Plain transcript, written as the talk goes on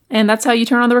And that's how you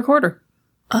turn on the recorder.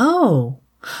 Oh.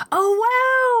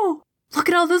 Oh, wow! Look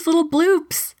at all those little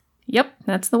bloops. Yep,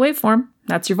 that's the waveform.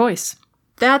 That's your voice.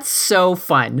 That's so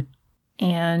fun.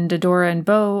 And Adora and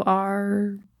Bo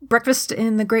are... Breakfast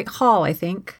in the Great Hall, I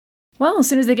think. Well, as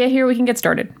soon as they get here, we can get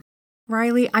started.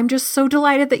 Riley, I'm just so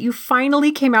delighted that you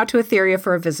finally came out to Etheria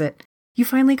for a visit. You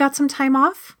finally got some time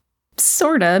off?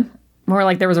 Sorta. More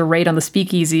like there was a raid on the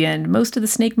speakeasy and most of the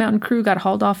Snake Mountain crew got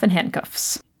hauled off in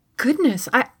handcuffs. Goodness,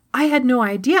 I had no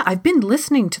idea. I've been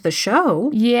listening to the show.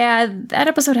 Yeah, that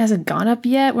episode hasn't gone up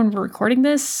yet when we're recording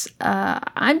this.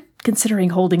 I'm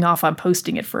considering holding off on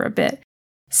posting it for a bit,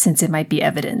 since it might be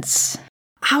evidence.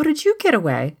 How did you get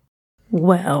away?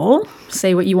 Well,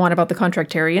 say what you want about the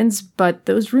Contractarians, but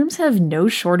those rooms have no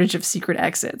shortage of secret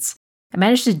exits. I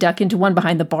managed to duck into one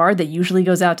behind the bar that usually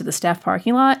goes out to the staff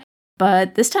parking lot,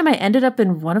 but this time I ended up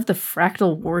in one of the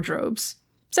fractal wardrobes.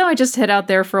 So I just hid out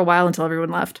there for a while until everyone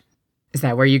left. Is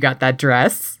that where you got that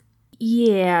dress?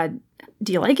 Yeah.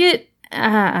 Do you like it?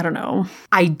 I don't know.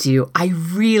 I do. I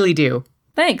really do.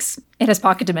 Thanks. It has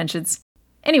pocket dimensions.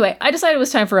 Anyway, I decided it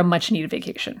was time for a much-needed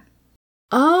vacation.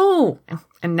 Oh,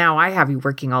 and now I have you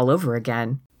working all over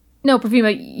again. No,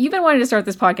 Perfuma, you've been wanting to start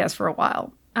this podcast for a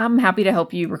while. I'm happy to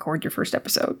help you record your first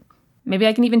episode. Maybe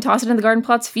I can even toss it in the Garden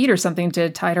Plot's feed or something to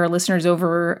tide our listeners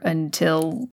over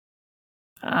until...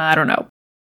 I don't know.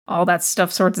 All that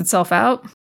stuff sorts itself out.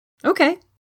 Okay.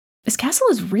 This castle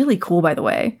is really cool, by the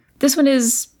way. This one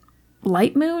is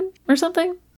Light Moon or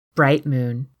something? Bright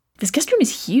Moon. This guest room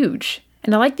is huge.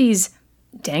 And I like these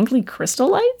dangly crystal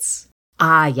lights.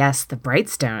 Ah, yes, the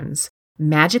Brightstones.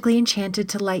 Magically enchanted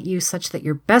to light you such that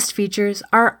your best features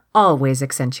are always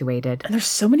accentuated. And there's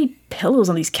so many pillows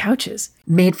on these couches.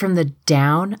 Made from the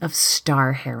down of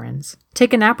star herons.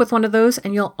 Take a nap with one of those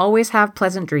and you'll always have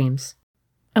pleasant dreams.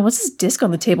 And what's this disc on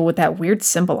the table with that weird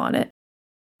symbol on it?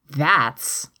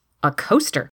 That's a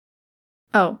coaster.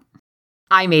 Oh.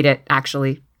 I made it,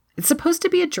 actually. It's supposed to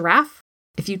be a giraffe.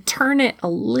 If you turn it a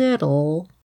little...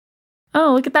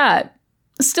 Oh, look at that.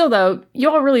 Still, though, you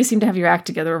all really seem to have your act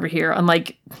together over here,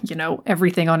 unlike,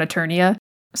 everything on Eternia.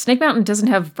 Snake Mountain doesn't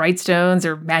have Brightstones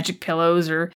or magic pillows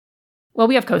or... Well,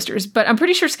 we have coasters, but I'm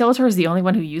pretty sure Skeletor is the only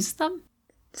one who uses them.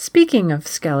 Speaking of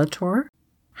Skeletor,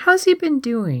 how's he been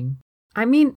doing? I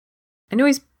mean, I know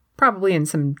he's probably in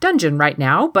some dungeon right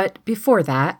now, but before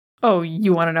that... Oh,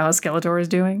 you want to know how Skeletor is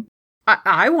doing?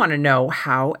 I want to know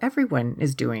how everyone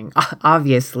is doing,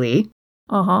 obviously.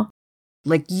 Uh-huh.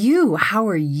 Like you, how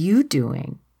are you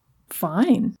doing?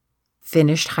 Fine.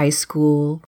 Finished high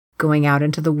school, going out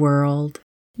into the world.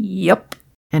 Yep.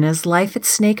 And as life at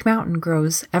Snake Mountain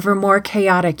grows ever more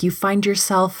chaotic, you find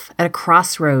yourself at a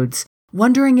crossroads,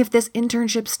 wondering if this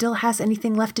internship still has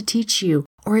anything left to teach you,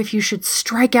 or if you should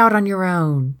strike out on your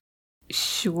own.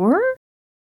 Sure?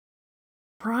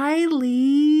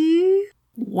 Riley?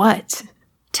 What?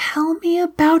 Tell me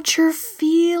about your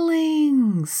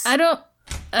feelings. I don't...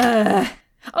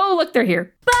 Oh, look, they're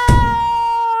here.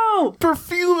 Bo!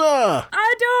 Perfuma!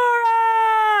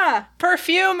 Adora!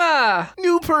 Perfuma!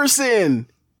 New person!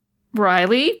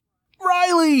 Riley?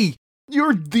 Riley!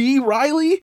 You're the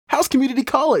Riley? How's community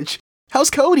college?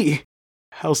 How's Cody?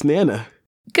 How's Nana?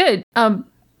 Good. How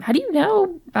do you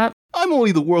know? I'm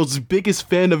only the world's biggest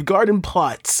fan of garden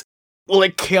plots. Will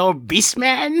it kill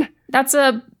Beastman?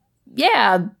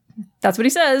 Yeah, that's what he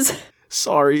says.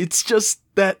 Sorry, it's just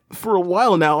that for a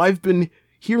while now I've been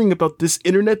hearing about this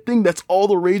internet thing that's all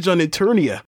the rage on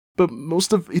Eternia. But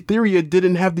most of Etheria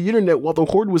didn't have the internet while the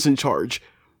Horde was in charge.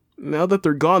 Now that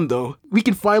they're gone though, we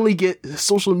can finally get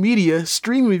social media,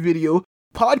 streaming video,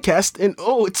 podcast, and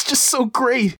oh, it's just so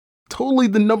great. Totally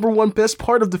the number one best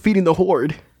part of defeating the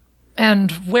Horde.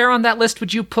 And where on that list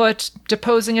would you put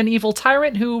deposing an evil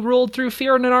tyrant who ruled through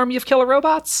fear in an army of killer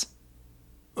robots?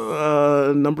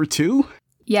 Number 2?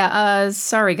 Yeah,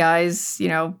 sorry guys,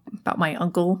 about my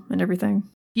uncle and everything.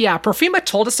 Yeah, Perfuma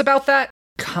told us about that,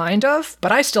 kind of,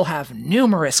 but I still have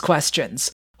numerous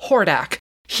questions. Hordak,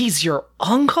 he's your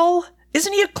uncle?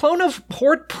 Isn't he a clone of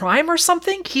Horde Prime or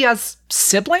something? He has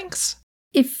siblings?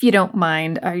 If you don't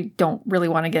mind, I don't really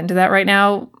want to get into that right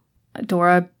now.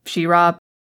 Adora, She-Ra,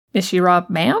 is She-Ra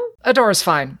ma'am? Adora's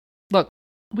fine. Look,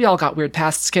 we all got weird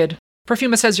pasts, kid.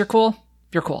 Perfuma says you're cool.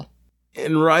 You're cool.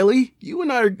 And Riley, you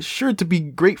and I are sure to be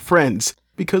great friends,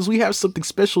 because we have something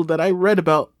special that I read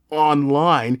about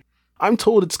online. I'm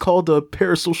told it's called a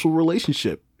parasocial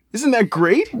relationship. Isn't that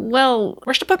great? Well,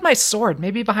 where should I put my sword?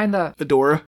 Maybe behind the...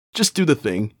 Adora, just do the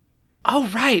thing. Oh,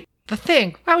 right. The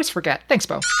thing. I always forget. Thanks,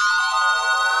 Bo.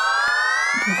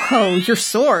 Whoa, your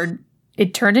sword.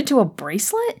 It turned into a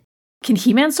bracelet? Can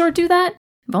He-Man's sword do that?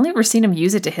 I've only ever seen him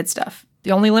use it to hit stuff.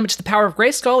 The only limit to the power of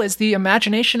Grayskull is the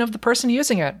imagination of the person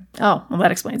using it. Oh, well,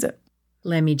 that explains it.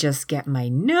 Let me just get my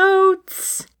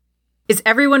notes. Is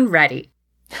everyone ready?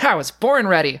 I was born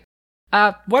ready.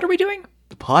 What are we doing?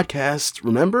 The podcast,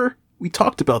 remember? We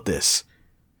talked about this.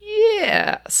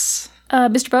 Yes.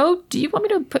 Mr. Bo, do you want me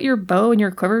to put your bow in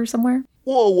your quiver somewhere?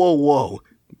 Whoa.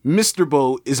 Mr.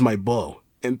 Bo is my bow.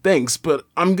 And thanks, but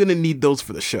I'm gonna need those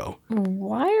for the show.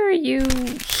 Why are you...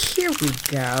 Here we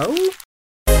go.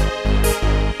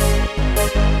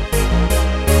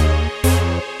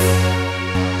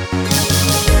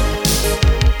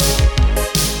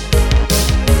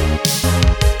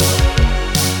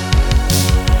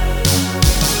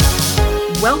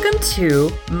 Welcome to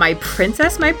My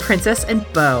Princess, and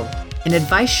Beau, an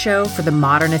advice show for the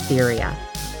modern Etheria.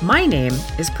 My name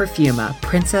is Perfuma,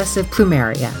 Princess of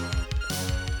Plumeria.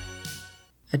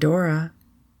 Adora.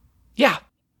 Yeah,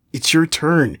 It's your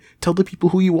turn. Tell the people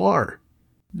who you are.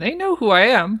 they know who I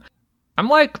am. I'm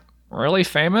like really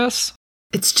famous.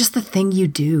 It's just the thing you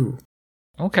do.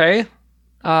 Okay.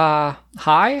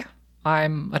 Hi,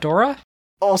 I'm Adora.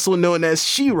 Also known as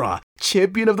She-Ra,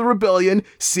 champion of the rebellion,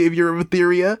 savior of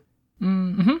Etheria.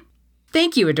 Mm-hmm.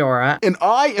 Thank you, Adora. And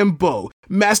I am Bo,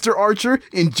 master archer,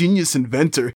 ingenious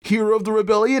inventor, hero of the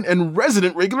rebellion, and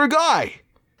resident regular guy.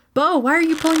 Beau, why are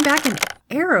you pulling back an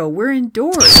arrow? We're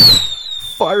indoors.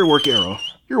 Firework arrow.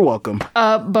 You're welcome.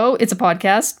 Bo, it's a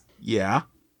podcast. Yeah?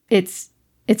 It's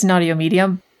an audio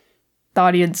medium. The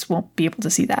audience won't be able to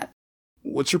see that.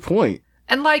 What's your point?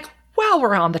 And like, while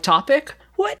we're on the topic,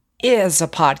 what is a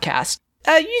podcast?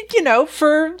 You know,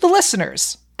 for the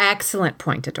listeners. Excellent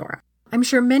point, Adora. I'm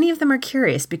sure many of them are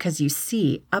curious because you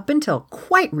see, up until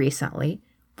quite recently,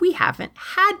 we haven't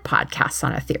had podcasts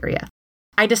on Etheria.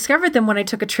 I discovered them when I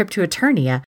took a trip to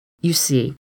Eternia. You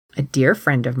see, a dear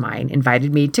friend of mine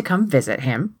invited me to come visit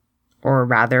him. Or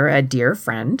rather, a dear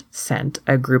friend sent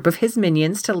a group of his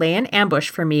minions to lay an ambush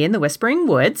for me in the Whispering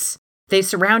Woods. They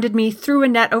surrounded me, threw a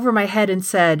net over my head, and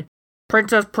said,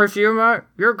 "Princess Perfuma,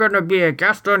 you're gonna be a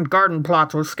guest on Garden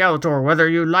Plots with Skeletor, whether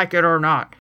you like it or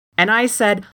not." And I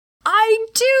said, "I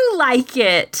do like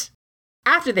it!"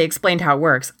 After they explained how it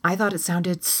works, I thought it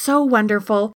sounded so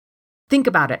wonderful. Think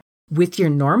about it. With your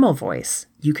normal voice,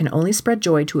 you can only spread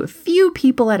joy to a few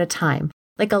people at a time,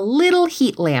 like a little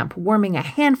heat lamp warming a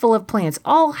handful of plants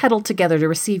all huddled together to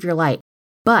receive your light.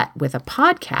 But with a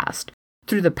podcast,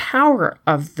 through the power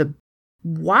of the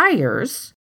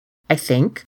wires, I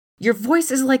think, your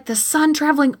voice is like the sun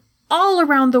traveling all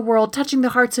around the world, touching the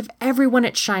hearts of everyone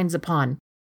it shines upon.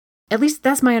 At least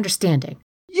that's my understanding.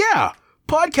 Yeah!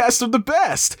 Podcasts are the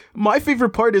best! My favorite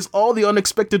part is all the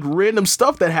unexpected random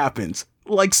stuff that happens.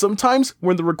 Like sometimes,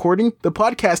 when they're recording, the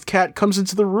podcast cat comes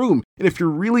into the room, and if you're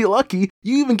really lucky,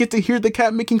 you even get to hear the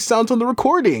cat making sounds on the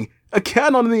recording. A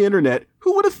cat on the internet.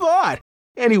 Who would have thought?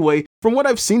 Anyway, from what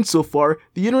I've seen so far,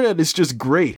 the internet is just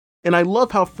great, and I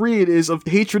love how free it is of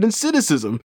hatred and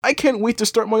cynicism. I can't wait to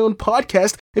start my own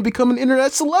podcast and become an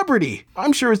internet celebrity.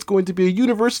 I'm sure it's going to be a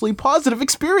universally positive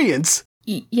experience.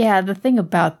 Yeah, the thing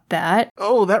about that...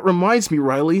 Oh, that reminds me,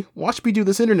 Riley. Watch me do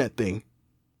this internet thing.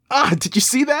 Ah, did you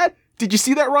see that? Did you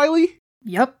see that, Riley?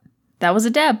 Yep, that was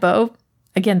a dab, Bo.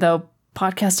 Again, though,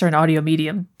 podcasts are an audio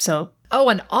medium, so... Oh,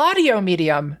 an audio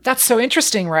medium. That's so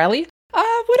interesting, Riley.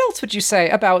 What else would you say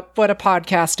about what a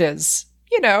podcast is?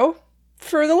 You know,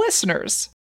 for the listeners.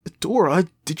 Dora,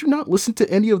 did you not listen to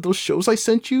any of those shows I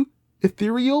sent you?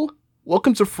 Ethereal?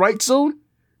 Welcome to Fright Zone?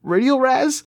 Radio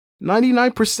Raz?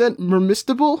 99%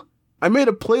 Mermistable? I made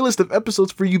a playlist of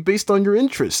episodes for you based on your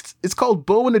interests. It's called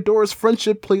Bo and Adora's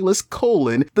Friendship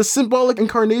Playlist, the symbolic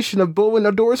incarnation of Bo and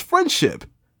Adora's friendship.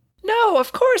 No,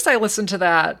 of course I listened to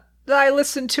that. I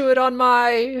listened to it on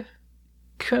my...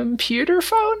 computer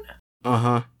phone?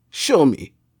 Uh-huh. Show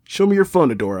me. Show me your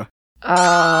phone, Adora.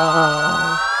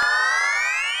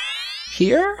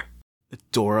 Here?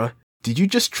 Adora, did you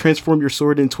just transform your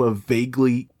sword into a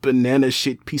vaguely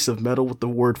banana-shaped piece of metal with the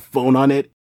word phone on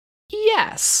it?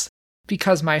 Yes,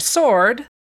 because my sword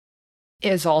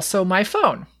is also my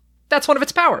phone. That's one of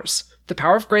its powers. The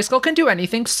power of Grayskull can do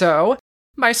anything, so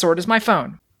my sword is my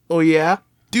phone. Oh yeah?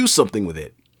 Do something with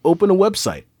it. Open a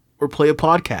website. Or play a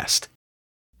podcast.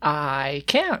 I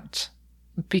can't,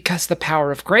 because the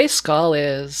power of Grayskull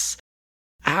is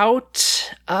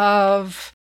out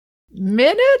of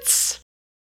minutes?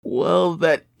 Well,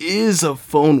 that is a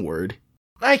phone word.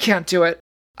 I can't do it.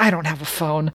 I don't have a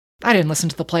phone. I didn't listen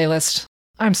to the playlist.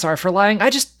 I'm sorry for lying.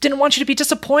 I just didn't want you to be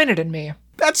disappointed in me.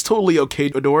 That's totally okay,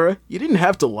 Adora. You didn't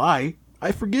have to lie.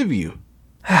 I forgive you.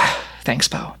 Thanks,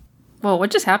 Bo. Whoa,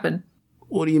 what just happened?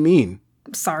 What do you mean?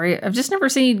 Sorry, I've just never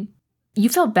seen You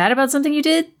felt bad about something you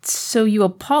did, so you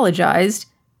apologized,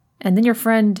 and then your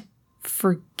friend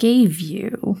forgave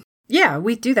you. Yeah,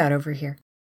 we do that over here.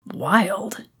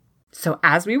 Wild. So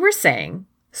as we were saying,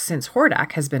 since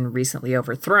Hordak has been recently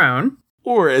overthrown,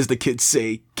 Or as the kids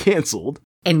say, canceled.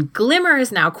 and Glimmer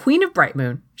is now Queen of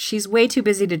Brightmoon, she's way too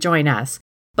busy to join us.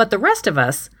 But the rest of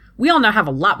us, we all now have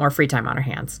a lot more free time on our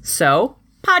hands. So,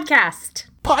 podcast.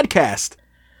 Podcast.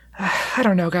 I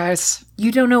don't know, guys.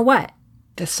 You don't know what?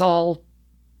 This all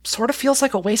sort of feels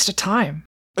like a waste of time.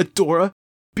 Adora,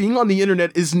 being on the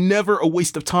internet is never a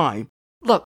waste of time.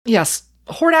 Look, yes,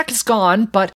 Hordak is gone,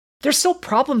 but there's still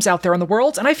problems out there in the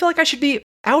world, and I feel like I should be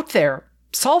out there,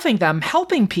 solving them,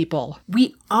 helping people.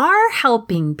 We are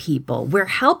helping people. We're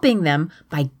helping them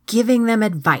by giving them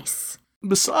advice.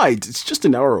 Besides, it's just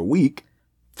an hour a week.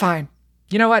 Fine.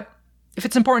 You know what? If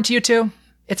it's important to you two,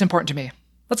 it's important to me.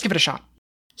 Let's give it a shot.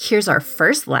 Here's our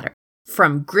first letter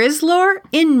from Grizzlor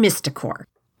in Mysticor.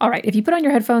 All right, if you put on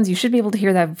your headphones, you should be able to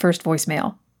hear that first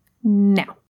voicemail.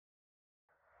 Now.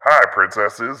 Hi,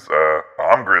 princesses.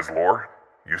 I'm Grizzlor.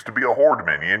 Used to be a Horde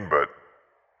minion, but,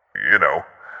 you know.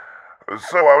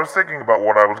 So I was thinking about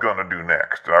what I was going to do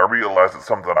next, and I realized that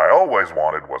something I always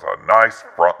wanted was a nice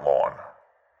front lawn.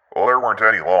 Well, there weren't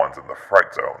any lawns in the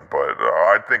Fright Zone, but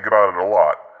I'd think about it a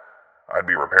lot. I'd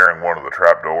be repairing one of the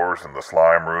trapdoors in the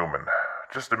slime room, and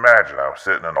just imagine I was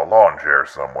sitting in a lawn chair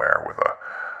somewhere with a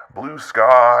blue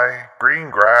sky, green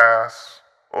grass,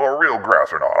 or real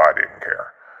grass or not, I didn't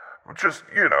care. Just,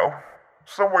 you know,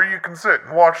 somewhere you can sit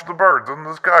and watch the birds and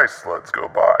the sky sleds go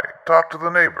by, talk to the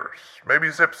neighbors,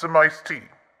 maybe sip some iced tea.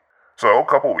 So, a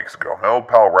couple weeks ago, my old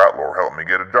pal Ratlore helped me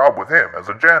get a job with him as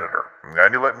a janitor,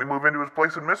 and he let me move into his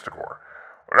place in Mysticor.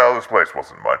 Now, this place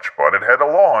wasn't much, but it had a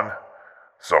lawn.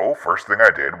 So, first thing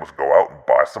I did was go out and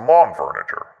buy some lawn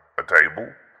furniture. A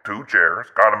table, 2 chairs,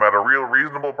 got them at a real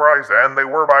reasonable price, and they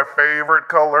were my favorite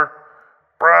color,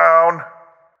 brown.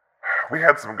 We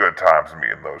had some good times, me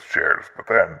and those chairs, but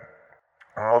then,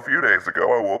 well, a few days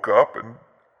ago I woke up and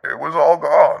it was all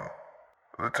gone.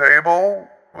 The table,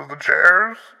 the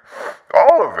chairs,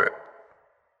 all of it.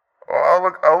 I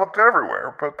looked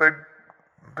everywhere, but they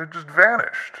just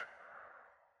vanished.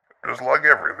 Just like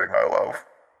everything I love.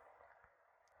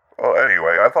 Well,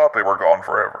 anyway, I thought they were gone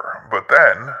forever, but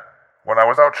then, when I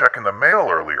was out checking the mail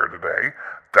earlier today,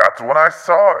 that's when I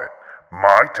saw it.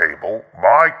 My table,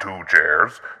 my 2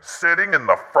 chairs, sitting in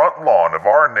the front lawn of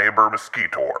our neighbor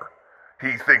Mosquitor.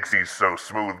 He thinks he's so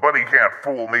smooth, but he can't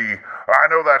fool me. I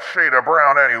know that shade of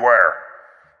brown anywhere.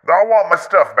 I want my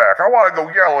stuff back. I want to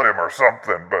go yell at him or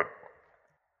something, but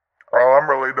I'm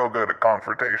really no good at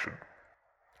confrontation.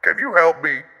 Can you help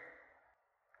me?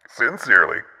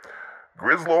 Sincerely,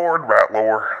 Grizzlord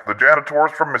Ratlore, the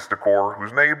janitors from Mysticor,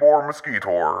 whose neighbor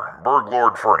Mosquitor,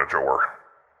 Burglord Furniture.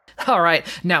 All right,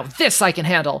 now this I can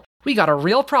handle. We got a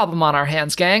real problem on our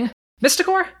hands, gang.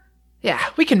 Mysticor? Yeah,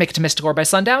 we can make it to Mysticor by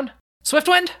sundown.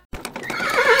 Swiftwind?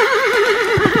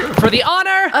 For the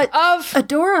honor of...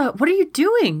 Adora, what are you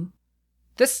doing?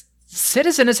 This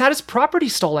citizen has had his property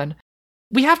stolen.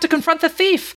 We have to confront the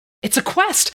thief. It's a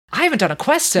quest. I haven't done a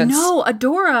quest since... No,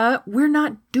 Adora, we're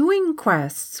not doing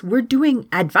quests. We're doing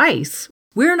advice.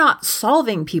 We're not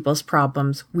solving people's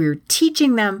problems. We're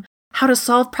teaching them how to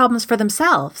solve problems for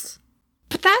themselves.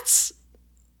 But that's...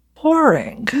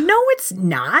 boring. No, it's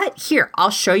not. Here, I'll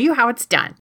show you how it's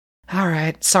done. All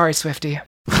right, sorry, Swifty.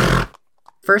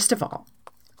 First of all,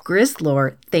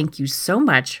 Grizzlor, thank you so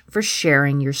much for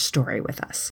sharing your story with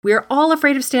us. We are all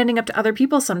afraid of standing up to other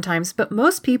people sometimes, but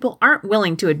most people aren't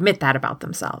willing to admit that about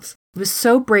themselves. It was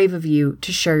so brave of you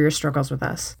to share your struggles with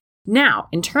us. Now,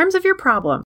 in terms of your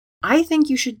problem, I think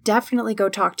you should definitely go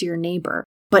talk to your neighbor,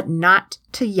 but not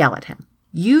to yell at him.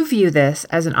 You view this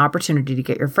as an opportunity to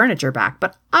get your furniture back,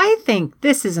 but I think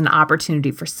this is an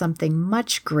opportunity for something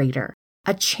much greater.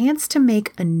 A chance to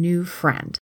make a new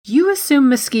friend. You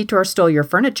assume Mosquitor stole your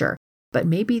furniture, but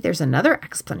maybe there's another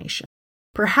explanation.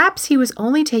 Perhaps he was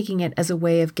only taking it as a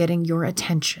way of getting your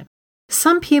attention.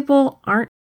 Some people aren't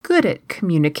good at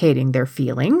communicating their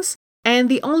feelings, and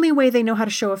the only way they know how to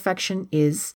show affection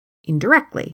is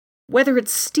indirectly. Whether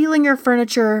it's stealing your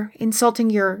furniture,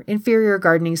 insulting your inferior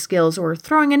gardening skills, or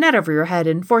throwing a net over your head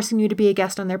and forcing you to be a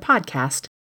guest on their podcast,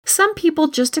 some people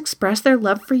just express their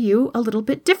love for you a little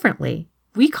bit differently.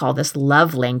 We call this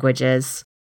love languages.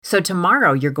 So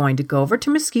tomorrow you're going to go over to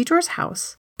Mosquitor's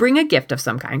house, bring a gift of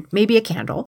some kind, maybe a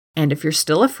candle, and if you're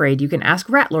still afraid, you can ask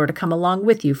Ratlore to come along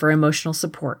with you for emotional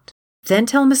support. Then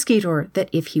tell Mosquitor that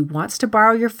if he wants to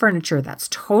borrow your furniture, that's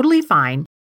totally fine,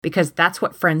 because that's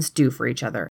what friends do for each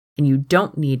other, and you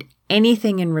don't need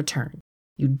anything in return.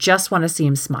 You just want to see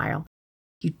him smile.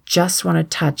 You just want to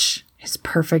touch his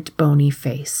perfect bony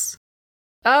face.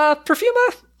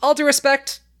 Perfuma, all due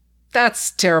respect, that's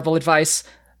terrible advice.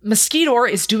 Mosquitor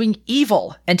is doing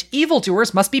evil, and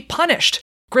evildoers must be punished.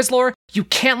 Grizzlor, you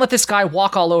can't let this guy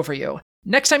walk all over you.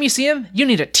 Next time you see him, you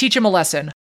need to teach him a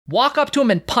lesson. Walk up to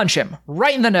him and punch him,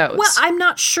 right in the nose. Well, I'm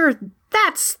not sure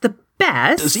that's the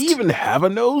best. Does he even have a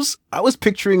nose? I was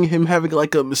picturing him having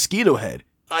like a mosquito head.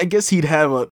 I guess he'd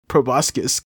have a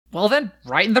proboscis. Well then,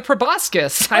 right in the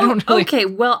proboscis. I don't really... Okay,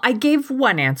 well, I gave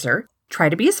one answer. Try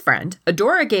to be his friend.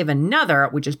 Adora gave another,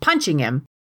 which is punching him.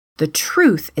 The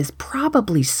truth is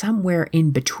probably somewhere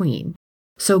in between.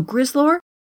 So, Grizzlor,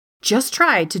 just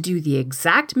try to do the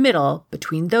exact middle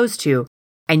between those two,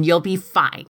 and you'll be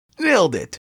fine. Nailed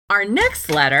it. Our next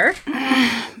letter...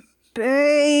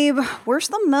 Babe, where's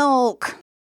the milk?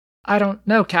 I don't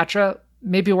know, Katra.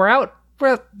 Maybe we're out.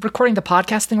 We're recording the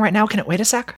podcast thing right now. Can it wait a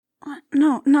sec?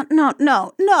 No. We're not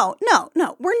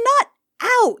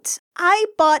out. I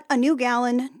bought a new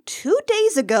gallon 2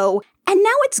 days ago, and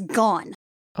now it's gone.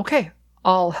 Okay,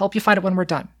 I'll help you find it when we're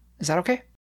done. Is that okay?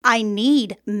 I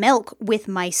need milk with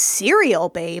my cereal,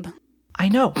 babe. I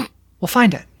know. We'll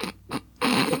find it.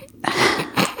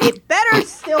 It better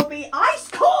still be ice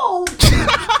cold!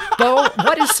 Bo,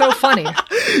 what is so funny?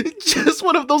 Just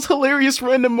one of those hilarious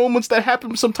random moments that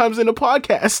happen sometimes in a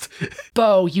podcast.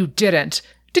 Bo, you didn't.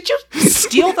 Did you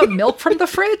steal the milk from the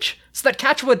fridge so that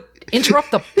Katra would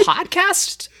interrupt the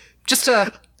podcast just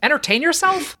to entertain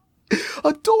yourself?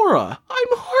 Adora,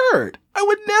 I'm hurt. I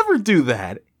would never do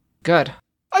that. Good.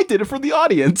 I did it for the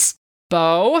audience.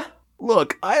 Bo?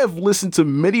 Look, I have listened to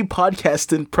many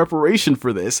podcasts in preparation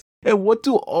for this, and what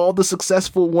do all the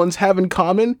successful ones have in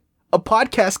common? A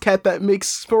podcast cat that makes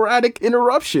sporadic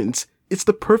interruptions. It's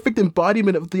the perfect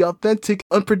embodiment of the authentic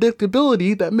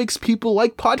unpredictability that makes people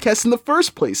like podcasts in the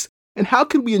first place. And how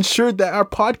can we ensure that our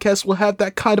podcast will have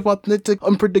that kind of authentic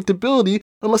unpredictability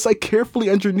unless I carefully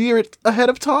engineer it ahead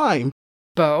of time?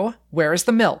 Bo, where is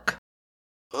the milk?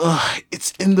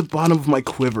 It's in the bottom of my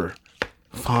quiver.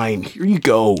 Fine, here you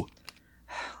go.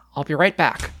 I'll be right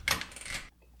back.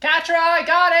 Katra, I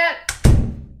got it!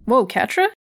 Whoa, Katra?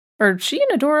 Are she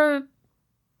and Adora...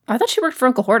 I thought she worked for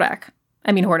Uncle Hordak.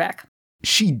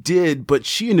 She did, but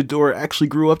she and Adora actually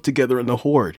grew up together in the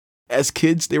Horde. As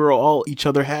kids, they were all each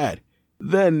other had.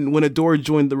 Then, when Adora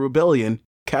joined the rebellion,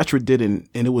 Katra didn't,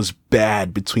 and it was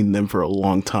bad between them for a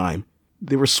long time.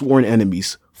 They were sworn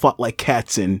enemies, fought like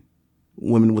cats and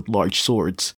women with large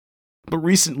swords. But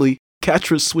recently,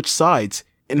 Katra switched sides,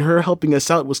 and her helping us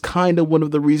out was kinda one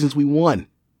of the reasons we won.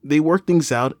 They worked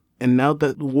things out, and now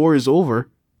that the war is over,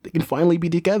 they can finally be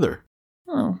together.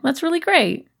 Oh, that's really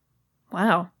great.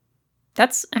 Wow.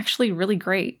 That's actually really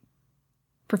great.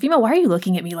 Perfuma, why are you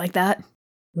looking at me like that?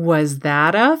 Was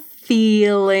that a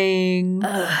feeling?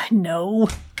 No.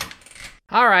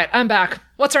 All right, I'm back.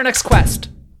 What's our next quest?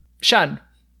 Shun.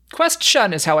 Quest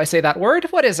Shun is how I say that word.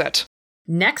 What is it?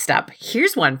 Next up,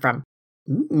 here's one from...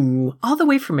 Ooh, all the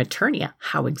way from Eternia.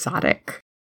 How exotic.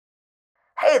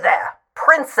 Hey there,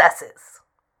 princesses.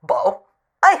 Bo,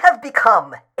 I have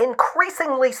become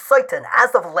increasingly certain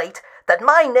as of late that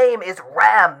my name is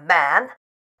Ram Man,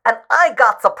 and I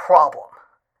got a problem.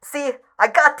 See, I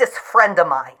got this friend of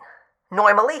mine.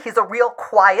 Normally, he's a real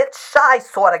quiet, shy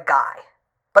sort of guy.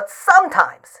 But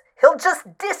sometimes, he'll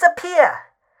just disappear.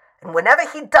 And whenever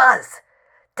he does,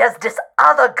 there's this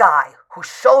other guy who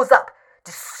shows up,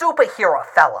 this superhero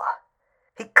fella.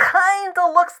 He kinda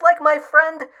looks like my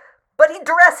friend, but he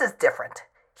dresses different.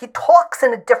 He talks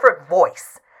in a different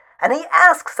voice, and he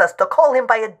asks us to call him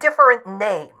by a different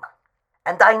name.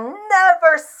 And I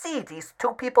never see these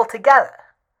two people together.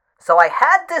 So I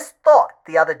had this thought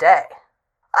the other day.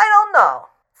 I don't know,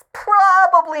 it's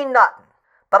probably nothing,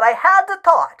 but I had the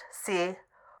thought, see,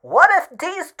 what if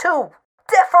these two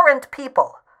different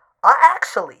people are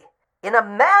actually, in a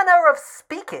manner of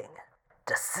speaking,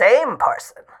 the same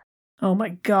person? Oh my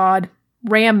god.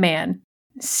 Ram Man.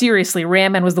 Seriously,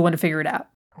 Ram Man was the one to figure it out.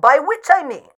 By which I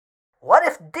mean, what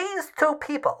if these two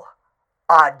people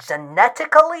are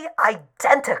genetically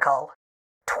identical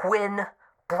twin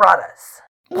brothers?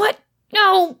 What?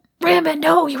 No! Ram Man,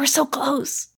 no! You were so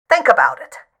close! Think about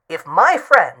it. If my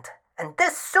friend and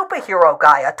this superhero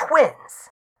guy are twins,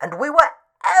 and we were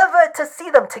ever to see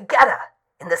them together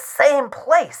in the same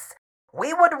place,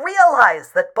 we would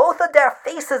realize that both of their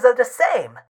faces are the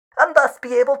same, and thus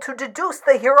be able to deduce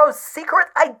the hero's secret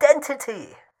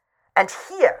identity. And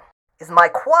here is my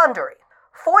quandary.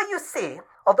 For you see,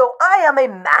 although I am a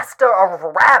master of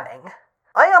ramming,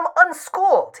 I am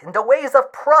unschooled in the ways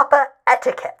of proper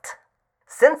etiquette.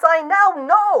 Since I now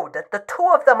know that the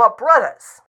two of them are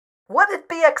brothers, would it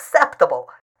be acceptable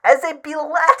as a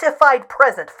beatified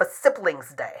present for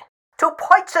Siblings Day, to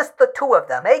purchase the two of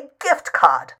them a gift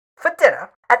card for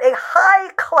dinner at a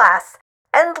high-class,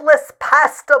 endless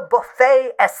pasta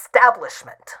buffet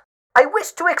establishment. I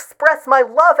wish to express my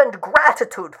love and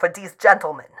gratitude for these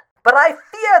gentlemen, but I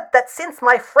fear that since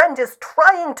my friend is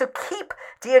trying to keep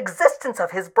the existence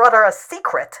of his brother a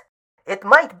secret, it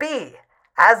might be,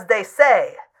 as they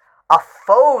say, a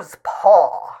foe's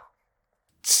paw.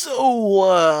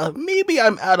 So, maybe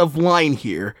I'm out of line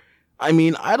here. I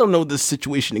mean, I don't know this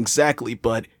situation exactly,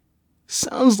 but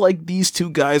sounds like these two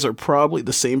guys are probably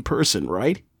the same person,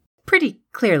 right? Pretty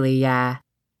clearly, yeah.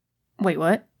 Wait,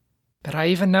 what? But I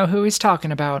even know who he's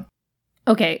talking about.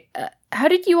 Okay, how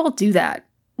did you all do that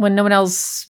when no one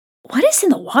else... What is in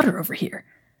the water over here?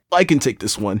 I can take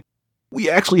this one. We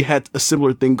actually had a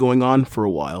similar thing going on for a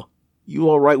while. You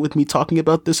alright with me talking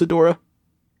about this, Adora?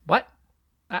 What?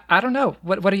 I don't know.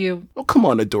 What are you... Oh, come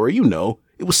on, Adora, you know.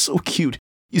 It was so cute.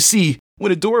 You see,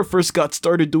 when Adora first got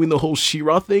started doing the whole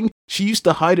She-Ra thing, she used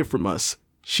to hide it from us.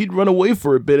 She'd run away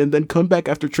for a bit and then come back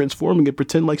after transforming and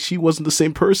pretend like she wasn't the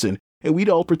same person, and we'd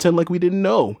all pretend like we didn't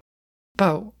know.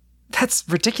 Bo, that's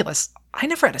ridiculous. I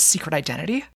never had a secret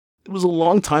identity. It was a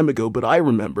long time ago, but I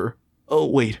remember. Oh,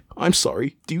 wait, I'm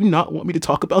sorry. Do you not want me to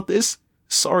talk about this?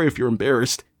 Sorry if you're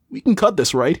embarrassed. We can cut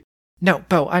this, right? No,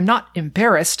 Bo, I'm not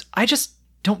embarrassed. I just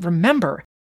don't remember.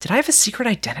 Did I have a secret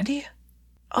identity?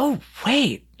 Oh,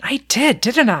 wait, I did,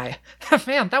 didn't I?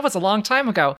 Man, that was a long time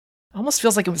ago. Almost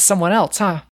feels like it was someone else,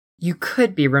 huh? You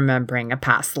could be remembering a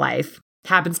past life.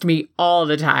 Happens to me all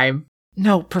the time.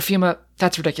 No, Perfuma,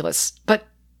 that's ridiculous. But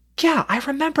yeah, I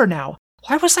remember now.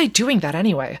 Why was I doing that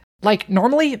anyway? Like,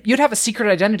 normally, you'd have a secret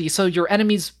identity so your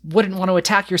enemies wouldn't want to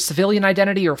attack your civilian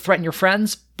identity or threaten your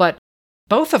friends, but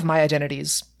both of my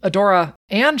identities, Adora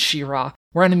and She-Ra,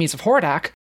 were enemies of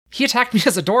Hordak. He attacked me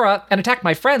as Adora and attacked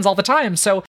my friends all the time,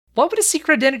 so what would a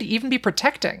secret identity even be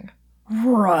protecting?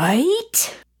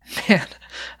 Right? Man,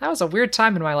 that was a weird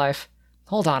time in my life.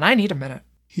 Hold on, I need a minute.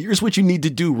 Here's what you need to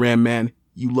do, Ram Man.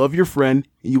 You love your friend,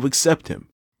 and you accept him.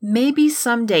 Maybe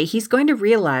someday he's going to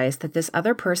realize that this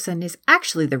other person is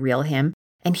actually the real him,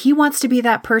 and he wants to be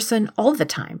that person all the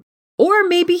time. Or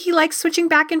maybe he likes switching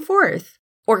back and forth.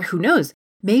 Or who knows,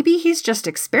 maybe he's just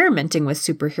experimenting with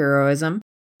superheroism,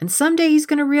 and someday he's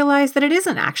going to realize that it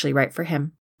isn't actually right for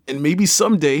him. And maybe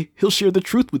someday he'll share the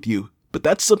truth with you, but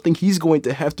that's something he's going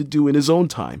to have to do in his own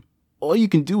time. All you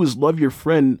can do is love your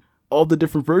friend, all the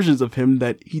different versions of him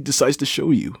that he decides to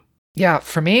show you. Yeah,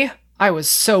 for me, I was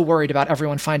so worried about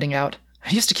everyone finding out.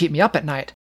 It used to keep me up at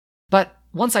night. But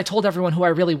once I told everyone who I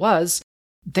really was,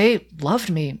 they loved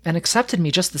me and accepted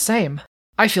me just the same.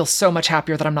 I feel so much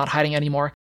happier that I'm not hiding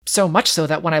anymore. So much so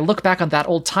that when I look back on that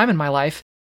old time in my life,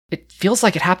 it feels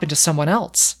like it happened to someone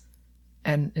else.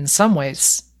 And in some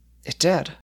ways, it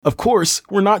did. Of course,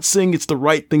 we're not saying it's the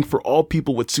right thing for all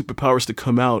people with superpowers to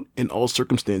come out in all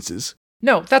circumstances.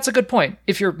 No, that's a good point.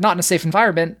 If you're not in a safe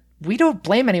environment, we don't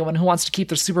blame anyone who wants to keep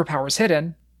their superpowers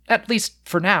hidden. At least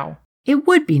for now. It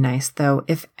would be nice, though,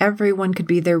 if everyone could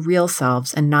be their real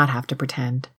selves and not have to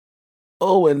pretend.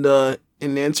 Oh, and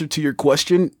in answer to your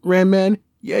question, Ram Man,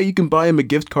 yeah, you can buy him a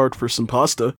gift card for some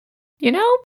pasta. You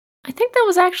know, I think that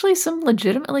was actually some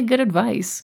legitimately good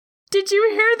advice. Did you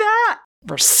hear that?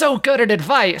 We're so good at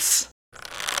advice.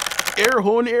 Air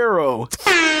horn arrow.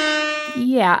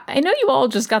 Yeah, I know you all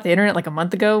just got the internet like a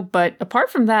month ago, but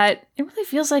apart from that, it really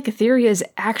feels like Etheria is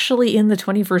actually in the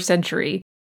 21st century,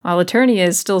 while Eternia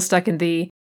is still stuck in the,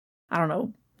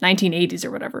 1980s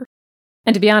or whatever.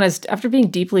 And to be honest, after being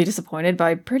deeply disappointed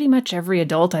by pretty much every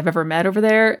adult I've ever met over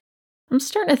there, I'm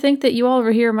starting to think that you all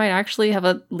over here might actually have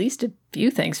at least a few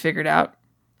things figured out.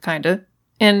 Kinda.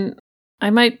 And I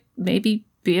might maybe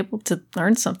be able to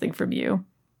learn something from you.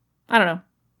 I don't know.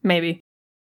 Maybe.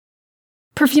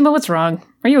 Perfuma, what's wrong?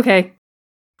 Are you okay?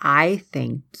 I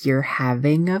think you're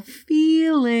having a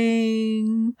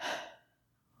feeling.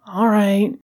 All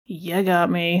right. You got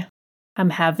me. I'm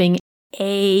having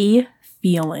a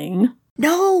feeling.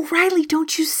 No, Riley,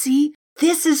 don't you see?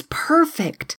 This is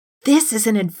perfect. This is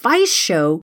an advice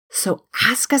show, so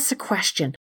ask us a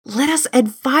question. Let us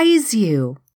advise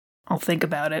you. I'll think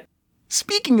about it.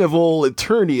 Speaking of old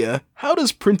Eternia, how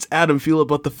does Prince Adam feel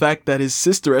about the fact that his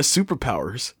sister has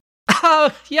superpowers?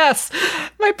 Oh, yes,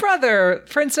 my brother,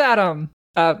 Prince Adam.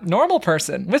 A normal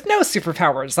person with no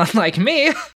superpowers, unlike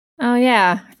me. Oh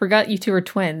yeah, I forgot you two are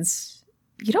twins.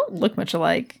 You don't look much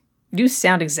alike. You do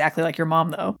sound exactly like your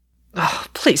mom, though. Oh,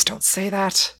 please don't say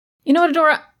that. You know what,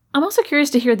 Adora? I'm also curious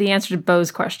to hear the answer to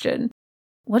Bo's question.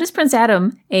 What does Prince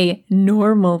Adam, a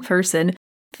normal person,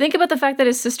 think about the fact that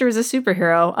his sister is a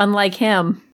superhero, unlike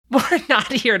him? We're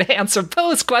not here to answer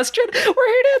Poe's question. We're here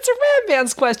to answer Ram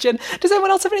Man's question. Does anyone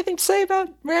else have anything to say about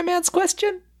Ram Man's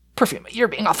question? Perfume, you're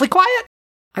being awfully quiet.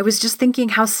 I was just thinking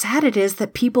how sad it is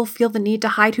that people feel the need to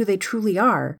hide who they truly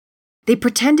are. They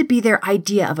pretend to be their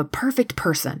idea of a perfect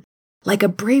person, like a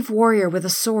brave warrior with a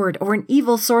sword or an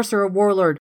evil sorcerer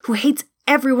warlord who hates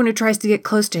everyone who tries to get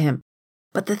close to him.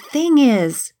 But the thing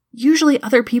is, usually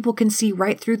other people can see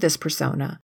right through this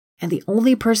persona, and the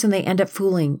only person they end up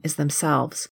fooling is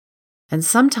themselves. And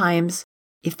sometimes,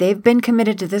 if they've been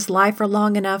committed to this lie for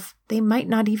long enough, they might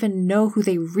not even know who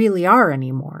they really are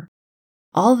anymore.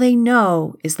 All they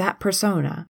know is that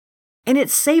persona. And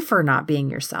it's safer not being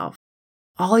yourself.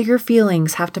 All your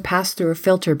feelings have to pass through a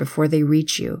filter before they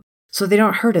reach you, so they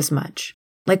don't hurt as much,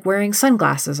 like wearing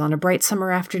sunglasses on a bright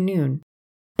summer afternoon.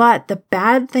 But the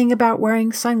bad thing about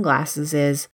wearing sunglasses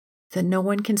is that no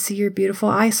one can see your beautiful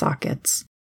eye sockets.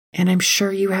 And I'm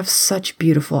sure you have such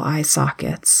beautiful eye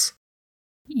sockets.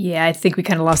 Yeah, I think we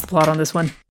kind of lost the plot on this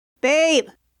one. Babe,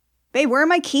 where are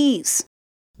my keys?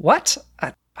 What?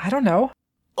 I don't know.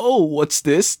 Oh, what's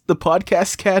this? The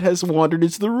podcast cat has wandered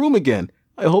into the room again.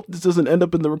 I hope this doesn't end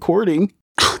up in the recording.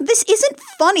 This isn't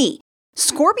funny.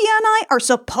 Scorpia and I are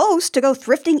supposed to go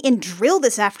thrifting in Drill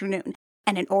this afternoon.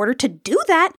 And in order to do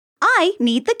that, I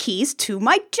need the keys to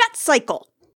my jet cycle.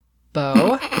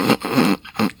 Bo,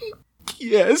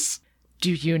 Yes?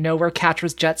 do you know where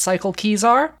Katra's jet cycle keys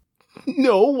are?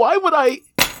 No, why would I?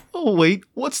 Oh, wait,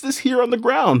 what's this here on the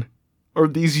ground? Are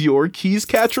these your keys,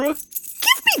 Katra?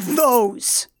 Give me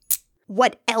those!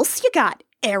 What else you got,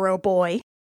 Arrow Boy?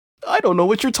 I don't know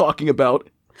what you're talking about.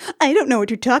 I don't know what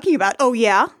you're talking about. Oh,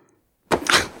 yeah?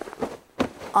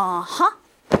 Uh-huh.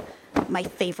 My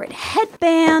favorite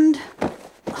headband.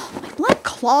 Oh, my black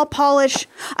claw polish.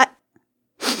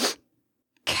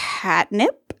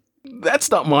 Catnip? That's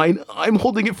not mine. I'm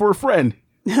holding it for a friend.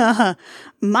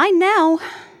 Mine now.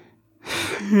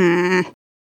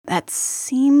 That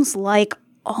seems like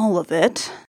all of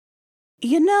it.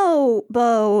 You know,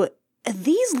 Bo,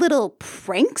 these little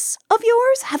pranks of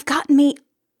yours have gotten me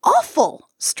awful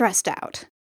stressed out.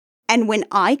 And when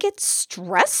I get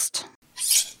stressed,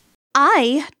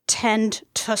 I tend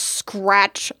to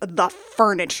scratch the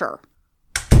furniture.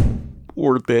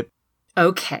 Worth it.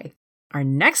 Okay, our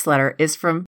next letter is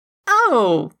from,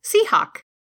 Seahawk.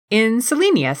 In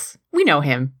Selenius, we know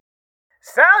him.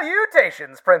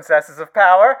 Salutations, princesses of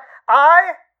power.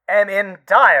 I am in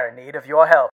dire need of your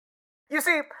help. You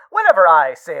see, whenever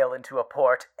I sail into a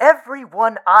port,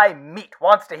 everyone I meet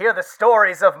wants to hear the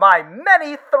stories of my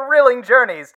many thrilling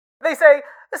journeys. They say,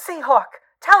 Seahawk,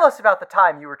 tell us about the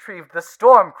time you retrieved the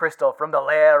storm crystal from the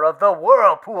lair of the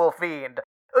whirlpool fiend.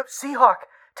 Seahawk,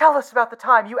 tell us about the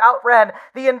time you outran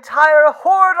the entire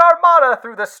Horde Armada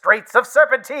through the Straits of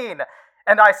Serpentine.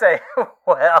 And I say,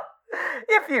 well,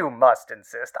 if you must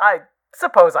insist, I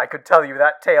suppose I could tell you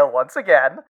that tale once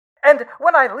again. And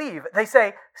when I leave, they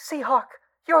say, Seahawk,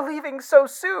 you're leaving so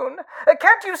soon.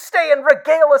 Can't you stay and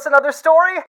regale us another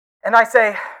story? And I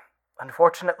say,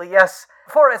 unfortunately, yes.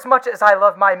 For as much as I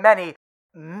love my many,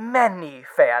 many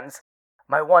fans,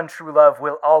 my one true love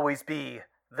will always be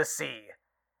the sea.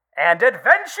 And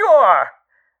adventure!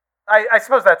 I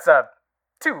suppose that's,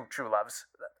 two true loves.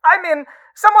 I'm in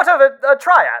somewhat of a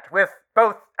triad with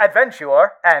both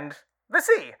adventure and the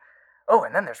sea. Oh,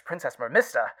 and then there's Princess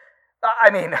Mermista.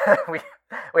 I mean,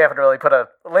 we haven't really put a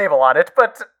label on it,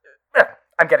 but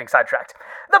I'm getting sidetracked.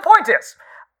 The point is,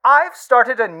 I've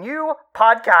started a new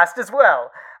podcast as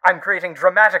well. I'm creating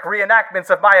dramatic reenactments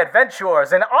of my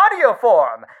adventures in audio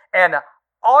form. An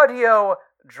audio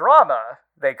drama,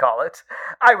 they call it.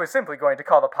 I was simply going to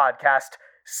call the podcast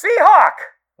Seahawk!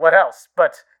 What else?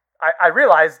 But I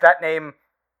realized that name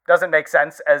doesn't make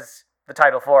sense as the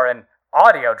title for an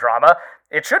audio drama.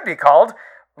 It should be called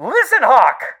Listen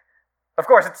Hawk! Of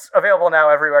course, it's available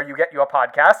now everywhere you get your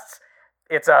podcasts.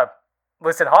 It's a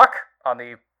Listen Hawk on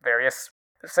the various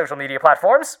social media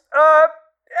platforms.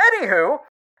 Anywho,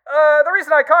 the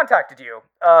reason I contacted you,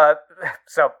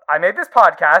 so I made this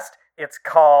podcast. It's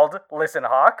called Listen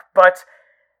Hawk, but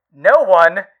no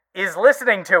one is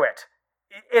listening to it.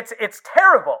 It's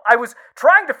terrible. I was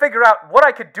trying to figure out what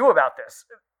I could do about this.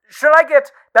 Should I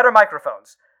get better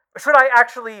microphones? Should I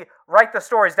actually write the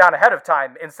stories down ahead of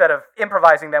time instead of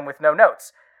improvising them with no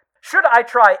notes? Should I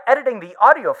try editing the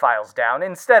audio files down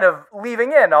instead of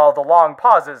leaving in all the long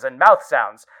pauses and mouth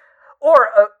sounds? Or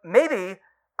maybe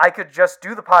I could just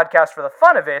do the podcast for the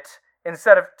fun of it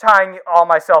instead of tying all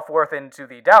my self-worth into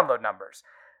the download numbers.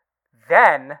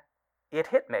 Then it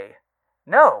hit me.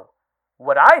 No,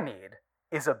 what I need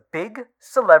is a big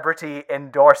celebrity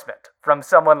endorsement from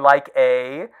someone like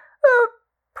a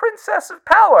Princess of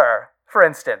Power, for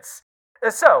instance.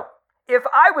 So, if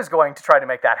I was going to try to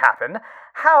make that happen,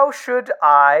 how should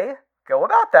I go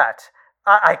about that?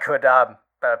 I could,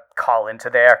 call into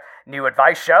their new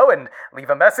advice show and leave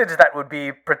a message that would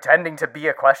be pretending to be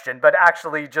a question, but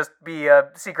actually just be a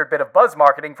secret bit of buzz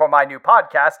marketing for my new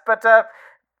podcast, but,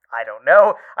 I don't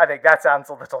know. I think that sounds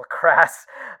a little crass.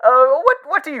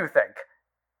 What do you think?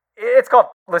 It's called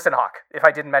Listen Hawk, if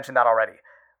I didn't mention that already.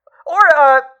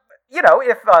 Or,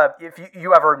 if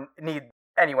you ever need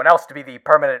anyone else to be the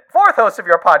permanent fourth host of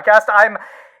your podcast, I'm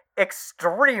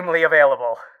extremely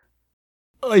available.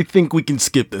 I think we can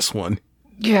skip this one.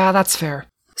 Yeah, that's fair.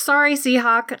 Sorry,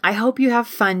 Seahawk. I hope you have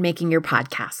fun making your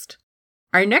podcast.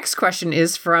 Our next question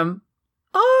is from...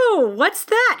 Oh, what's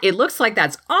that? It looks like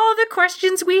that's all the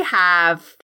questions we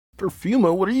have.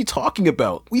 Perfuma, what are you talking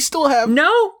about? We still have...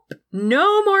 No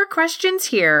more questions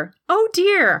here. Oh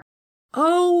dear.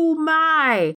 Oh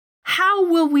my. How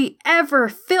will we ever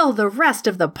fill the rest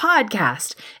of the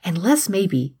podcast? Unless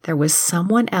maybe there was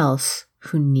someone else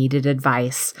who needed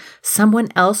advice. Someone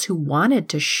else who wanted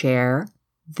to share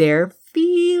their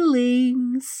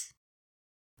feelings.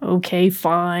 Okay,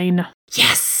 fine.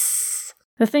 Yes!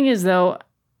 The thing is, though,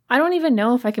 I don't even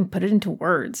know if I can put it into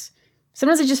words.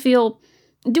 Sometimes I just feel...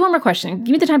 Do one more question.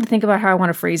 Give me the time to think about how I want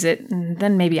to phrase it, and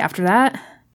then maybe after that.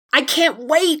 I can't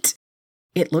wait!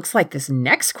 It looks like this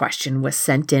next question was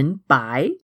sent in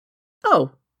by...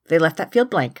 Oh, they left that field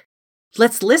blank.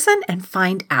 Let's listen and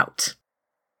find out.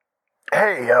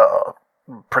 Hey,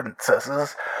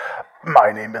 princesses.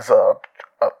 My name is,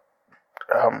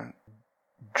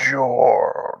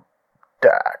 Jordak.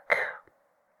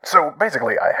 So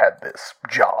basically I had this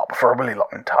job for a really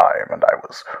long time, and I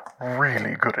was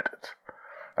really good at it.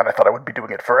 And I thought I would be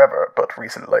doing it forever, but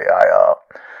recently I,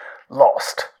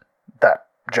 lost that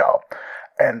job.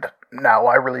 And now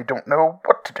I really don't know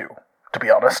what to do, to be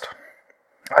honest.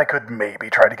 I could maybe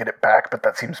try to get it back, but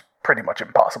that seems pretty much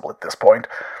impossible at this point.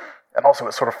 And also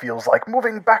it sort of feels like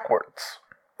moving backwards.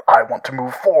 I want to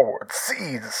move forward,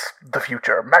 seize the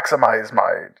future, maximize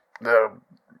my...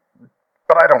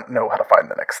 but I don't know how to find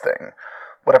the next thing,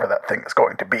 whatever that thing is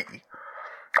going to be.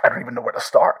 I don't even know where to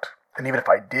start, and even if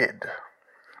I did...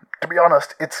 To be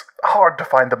honest, it's hard to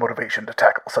find the motivation to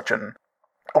tackle such an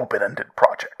open-ended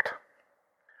project.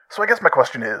 So I guess my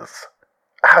question is,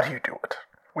 how do you do it?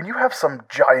 When you have some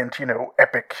giant,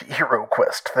 epic hero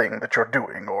quest thing that you're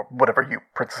doing, or whatever you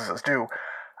princesses do,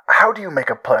 how do you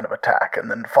make a plan of attack and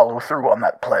then follow through on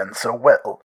that plan so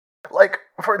well? Like,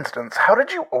 for instance, how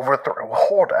did you overthrow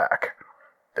Hordak?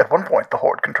 At one point, the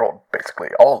Horde controlled basically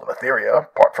all of Etheria,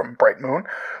 apart from Bright Moon,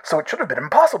 so it should have been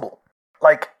impossible.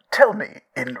 Like, tell me,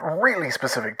 in really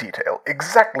specific detail,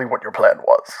 exactly what your plan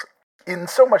was. In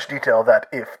so much detail that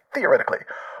if, theoretically,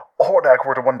 Hordak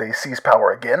were to one day seize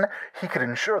power again, he could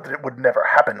ensure that it would never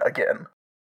happen again.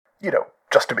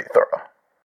 Just to be thorough.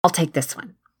 I'll take this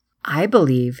one. I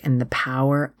believe in the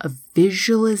power of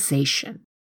visualization.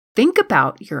 Think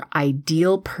about your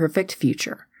ideal perfect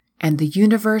future, and the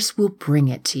universe will bring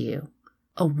it to you.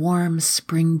 A warm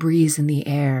spring breeze in the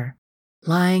air,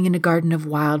 lying in a garden of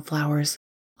wildflowers,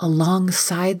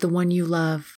 alongside the one you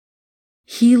love.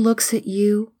 He looks at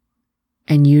you,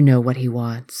 and you know what he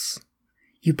wants.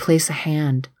 You place a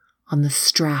hand on the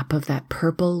strap of that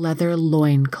purple leather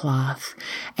loincloth,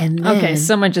 and then... Okay,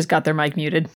 someone just got their mic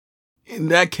muted. In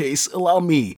that case, allow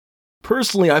me.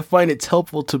 Personally, I find it's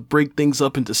helpful to break things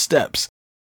up into steps.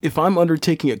 If I'm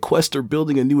undertaking a quest or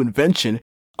building a new invention,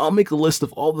 I'll make a list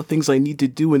of all the things I need to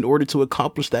do in order to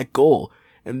accomplish that goal,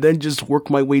 and then just work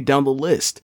my way down the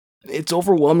list. It's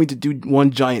overwhelming to do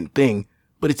one giant thing,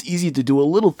 but it's easy to do a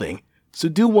little thing. So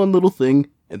do one little thing,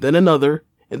 and then another,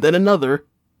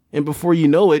 and before you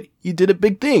know it, you did a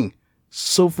big thing.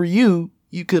 So for you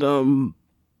could,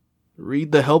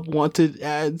 read the help wanted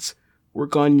ads,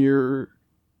 work on your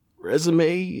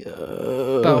resume,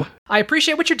 Bo, I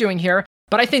appreciate what you're doing here,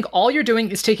 but I think all you're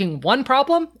doing is taking one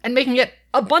problem and making it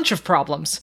a bunch of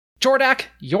problems. Jordak,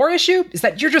 your issue is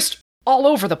that you're just all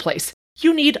over the place.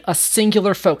 You need a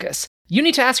singular focus. You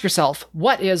need to ask yourself,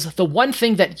 what is the one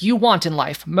thing that you want in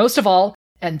life, most of all,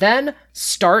 and then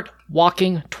start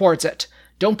walking towards it.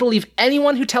 Don't believe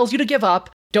anyone who tells you to give up,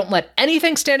 don't let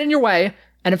anything stand in your way,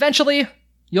 and eventually,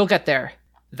 you'll get there.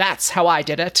 That's how I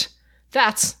did it.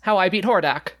 That's how I beat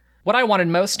Hordak. What I wanted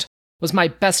most was my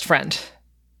best friend,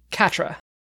 Catra,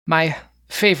 my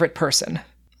favorite person.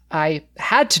 I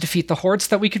had to defeat the Horde so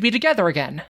that we could be together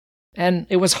again. And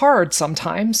it was hard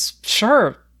sometimes,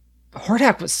 sure.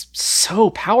 Hordak was so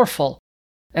powerful.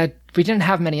 We didn't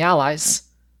have many allies.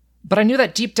 But I knew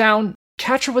that deep down,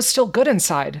 Catra was still good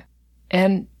inside.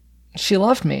 And she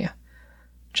loved me.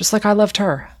 Just like I loved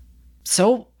her.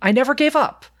 So I never gave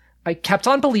up. I kept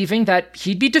on believing that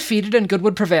he'd be defeated and good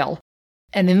would prevail.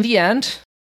 And in the end,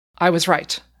 I was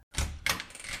right.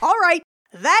 All right,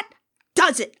 that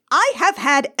does it. I have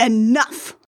had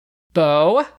enough.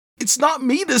 Bo? It's not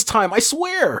me this time, I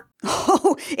swear!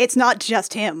 Oh, it's not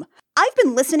just him. I've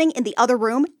been listening in the other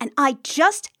room, and I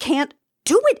just can't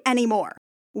do it anymore.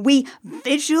 We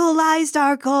visualized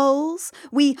our goals,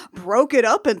 we broke it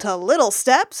up into little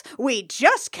steps, we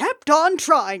just kept on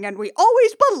trying, and we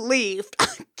always believed.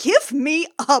 Give me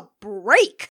a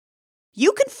break.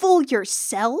 You can fool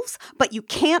yourselves, but you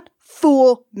can't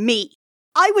fool me.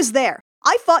 I was there.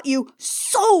 I fought you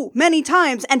so many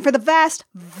times, and for the vast,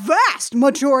 vast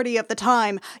majority of the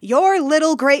time, your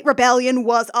little great rebellion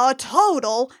was a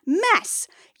total mess.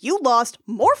 You lost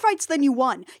more fights than you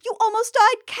won. You almost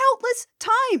died countless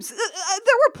times.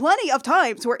 There were plenty of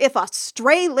times where if a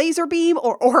stray laser beam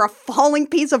or a falling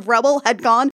piece of rubble had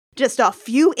gone just a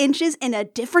few inches in a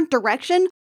different direction,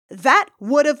 that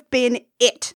would have been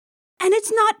it. And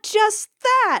it's not just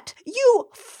that. You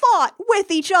fought with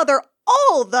each other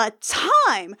all the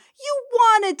time. You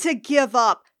wanted to give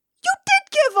up. You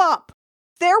did give up.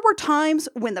 There were times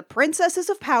when the Princesses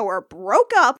of Power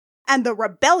broke up and the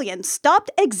rebellion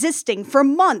stopped existing for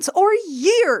months or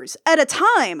years at a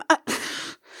time.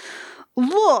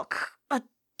 Look,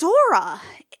 Adora,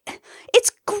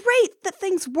 it's great that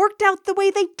things worked out the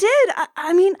way they did.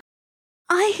 I mean,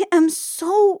 I am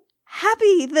so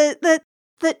happy that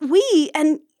we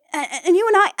and you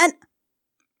and I and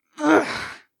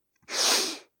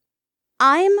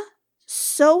I'm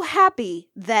so happy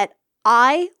that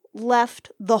I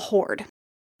left the Horde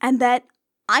and that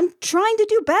I'm trying to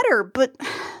do better, but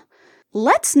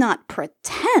let's not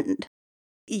pretend.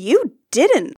 You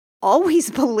didn't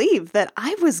always believe that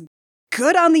I was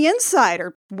good on the inside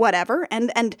or whatever,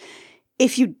 and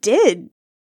if you did,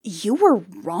 you were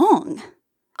wrong.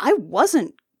 I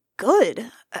wasn't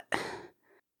good.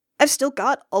 I've still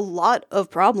got a lot of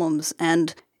problems,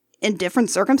 and in different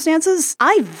circumstances,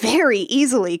 I very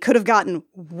easily could have gotten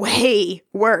way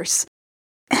worse.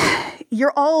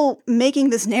 You're all making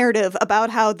this narrative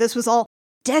about how this was all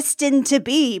destined to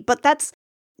be, but that's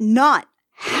not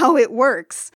how it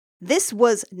works. This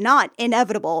was not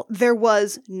inevitable. There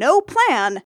was no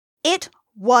plan. It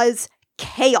was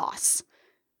chaos.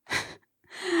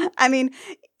 I mean,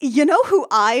 you know who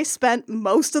I spent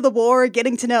most of the war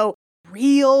getting to know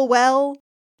real well?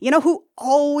 You know who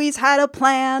always had a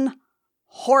plan?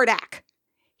 Hordak.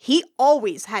 He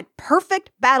always had perfect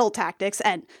battle tactics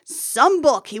and some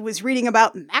book he was reading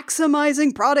about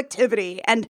maximizing productivity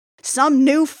and some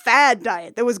new fad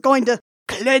diet that was going to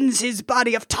cleanse his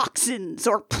body of toxins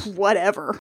or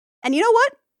whatever. And you know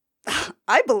what?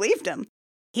 I believed him.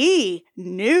 He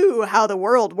knew how the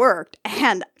world worked,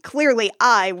 and clearly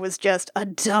I was just a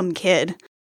dumb kid.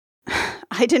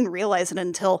 I didn't realize it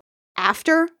until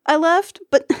after I left,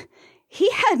 but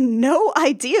he had no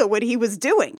idea what he was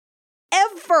doing.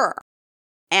 Ever.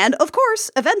 And of course,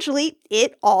 eventually,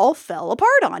 it all fell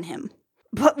apart on him.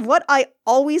 But what I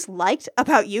always liked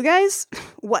about you guys,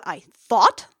 what I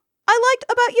thought I liked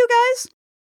about you guys,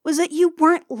 was that you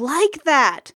weren't like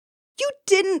that. You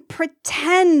didn't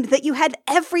pretend that you had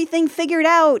everything figured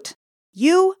out.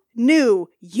 You knew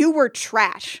you were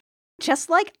trash. Just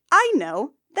like I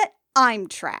know that I'm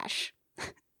trash.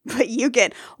 But you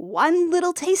get one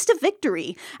little taste of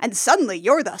victory, and suddenly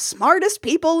you're the smartest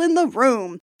people in the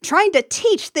room, trying to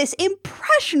teach this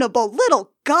impressionable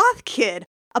little goth kid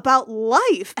about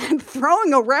life and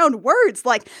throwing around words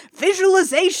like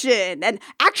visualization and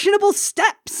actionable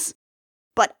steps.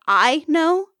 But I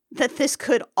know that this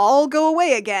could all go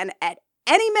away again at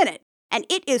any minute, and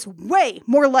it is way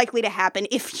more likely to happen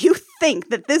if you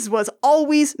think that this was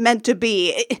always meant to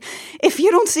be. If you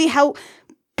don't see how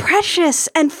precious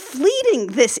and fleeting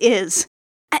this is.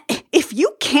 If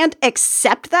you can't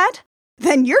accept that,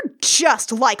 then you're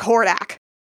just like Hordak.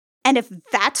 And if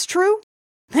that's true,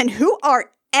 then who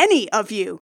are any of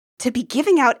you to be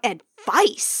giving out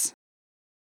advice?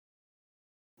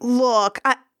 Look,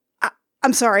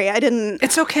 I'm sorry, I didn't...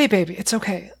 It's okay, baby, it's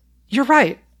okay. You're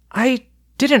right. I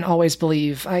didn't always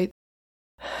believe.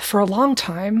 For a long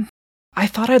time, I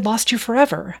thought I'd lost you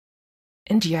forever.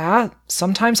 And yeah,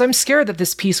 sometimes I'm scared that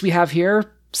this peace we have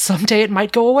here, someday it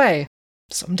might go away.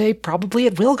 Someday probably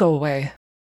it will go away.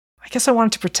 I guess I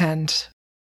wanted to pretend.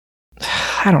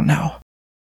 I don't know.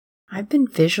 I've been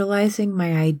visualizing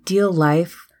my ideal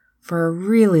life for a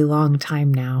really long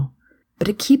time now, but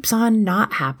it keeps on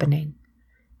not happening,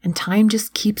 and time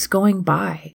just keeps going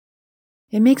by.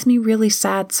 It makes me really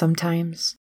sad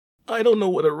sometimes. I don't know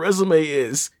what a resume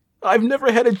is. I've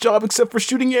never had a job except for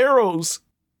shooting arrows.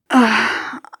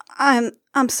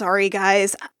 I'm sorry,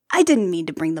 guys. I didn't mean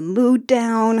to bring the mood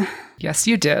down. Yes,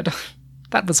 you did.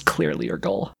 That was clearly your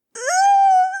goal.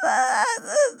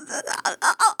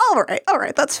 All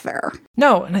right, that's fair.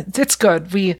 No, it's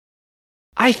good.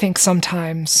 I think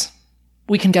sometimes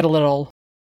we can get a little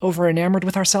over-enamored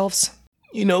with ourselves.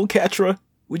 You know, Katra,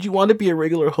 would you want to be a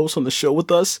regular host on the show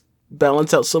with us?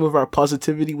 Balance out some of our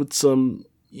positivity with some,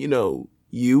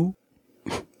 you?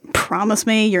 Promise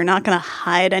me you're not gonna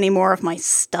hide any more of my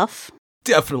stuff?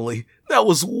 Definitely. That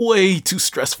was way too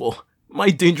stressful. My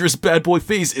dangerous bad boy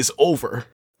phase is over.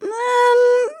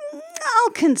 I'll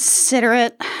consider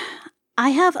it. I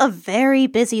have a very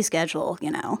busy schedule,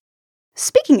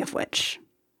 Speaking of which,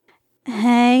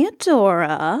 hey,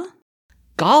 Adora.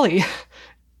 Golly.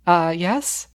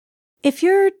 Yes? If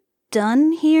you're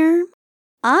done here,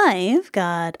 I've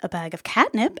got a bag of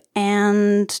catnip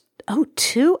and,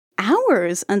 2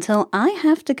 hours until I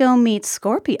have to go meet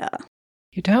Scorpia.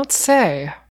 You don't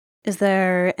say. Is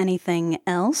there anything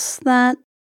else that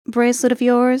bracelet of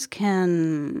yours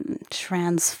can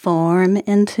transform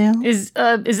into? Is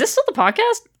this still the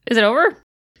podcast? Is it over?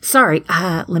 Sorry,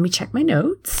 let me check my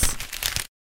notes.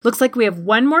 Looks like we have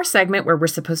one more segment where we're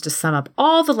supposed to sum up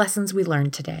all the lessons we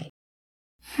learned today.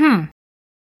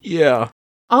 Yeah.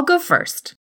 I'll go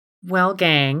first. Well,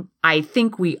 gang, I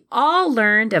think we all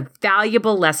learned a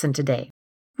valuable lesson today.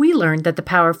 We learned that the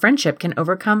power of friendship can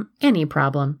overcome any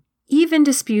problem, even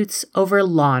disputes over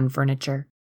lawn furniture.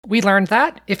 We learned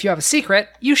that if you have a secret,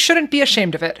 you shouldn't be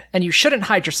ashamed of it, and you shouldn't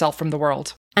hide yourself from the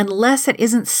world. Unless it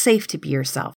isn't safe to be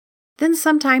yourself, then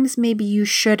sometimes maybe you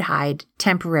should hide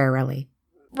temporarily.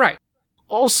 Right.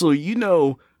 Also,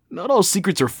 not all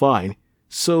secrets are fine,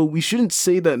 so we shouldn't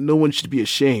say that no one should be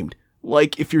ashamed.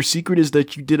 Like, if your secret is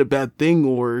that you did a bad thing,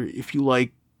 or if you,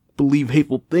 believe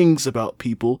hateful things about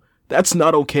people, that's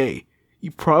not okay. You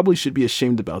probably should be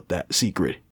ashamed about that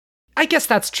secret. I guess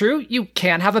that's true. You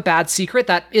can have a bad secret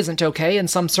that isn't okay in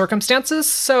some circumstances,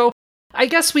 so I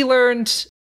guess we learned...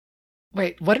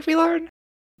 Wait, what did we learn?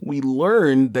 We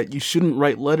learned that you shouldn't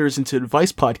write letters into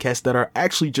advice podcasts that are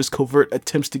actually just covert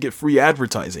attempts to get free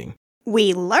advertising.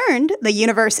 We learned the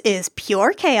universe is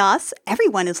pure chaos,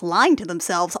 everyone is lying to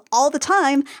themselves all the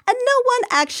time, and no one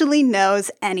actually knows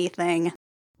anything.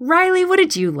 Riley, what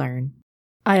did you learn?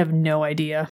 I have no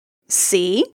idea.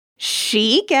 See?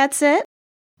 She gets it.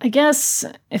 I guess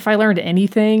if I learned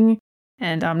anything,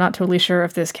 and I'm not totally sure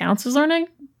if this counts as learning,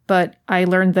 but I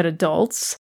learned that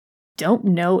adults don't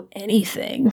know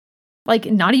anything.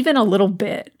 Not even a little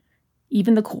bit.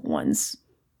 Even the cool ones.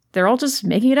 They're all just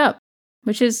making it up,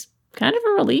 which is kind of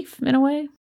a relief in a way.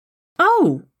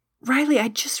 Oh, Riley, I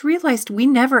just realized we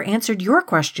never answered your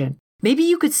question. Maybe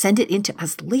you could send it in to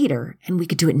us later, and we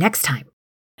could do it next time.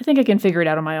 I think I can figure it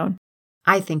out on my own.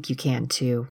 I think you can,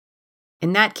 too.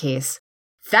 In that case,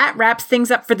 that wraps things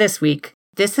up for this week.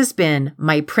 This has been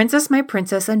My Princess,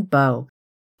 and Beau.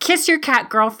 Kiss your cat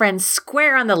girlfriend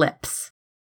square on the lips.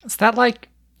 Is that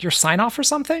your sign-off or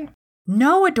something?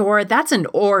 No, Adora, that's an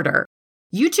order.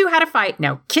 You two had a fight,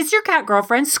 now kiss your cat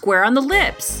girlfriend square on the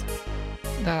lips.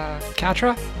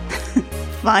 Katra?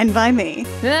 Fine by me.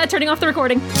 Turning off the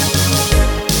recording.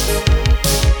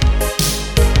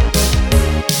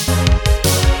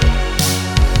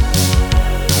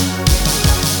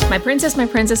 My Princess,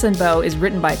 and Beau is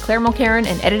written by Claire Mulcairn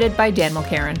and edited by Dan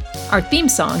Mulcairn. Our theme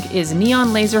song is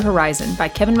Neon Laser Horizon by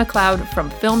Kevin MacLeod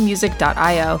from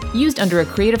filmmusic.io, used under a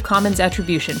Creative Commons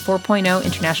Attribution 4.0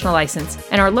 international license,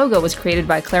 and our logo was created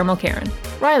by Claire Mulcairn.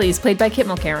 Riley is played by Kit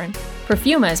Mulcairn.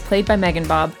 Perfuma is played by Megan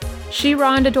Bob.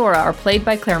 She-Ra and Adora are played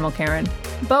by Claire Mulcairn.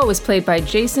 Beau is played by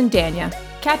Jason Danya.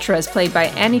 Katra is played by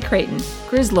Annie Creighton.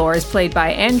 Grizzlor is played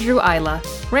by Andrew Isla.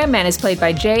 Ramman is played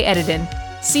by Jay Edidin.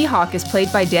 Seahawk is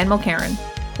played by Dan Mulcairn.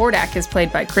 Hordak is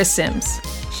played by Chris Sims.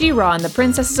 She-Ra and the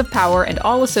Princesses of Power and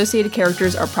all associated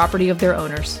characters are property of their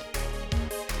owners.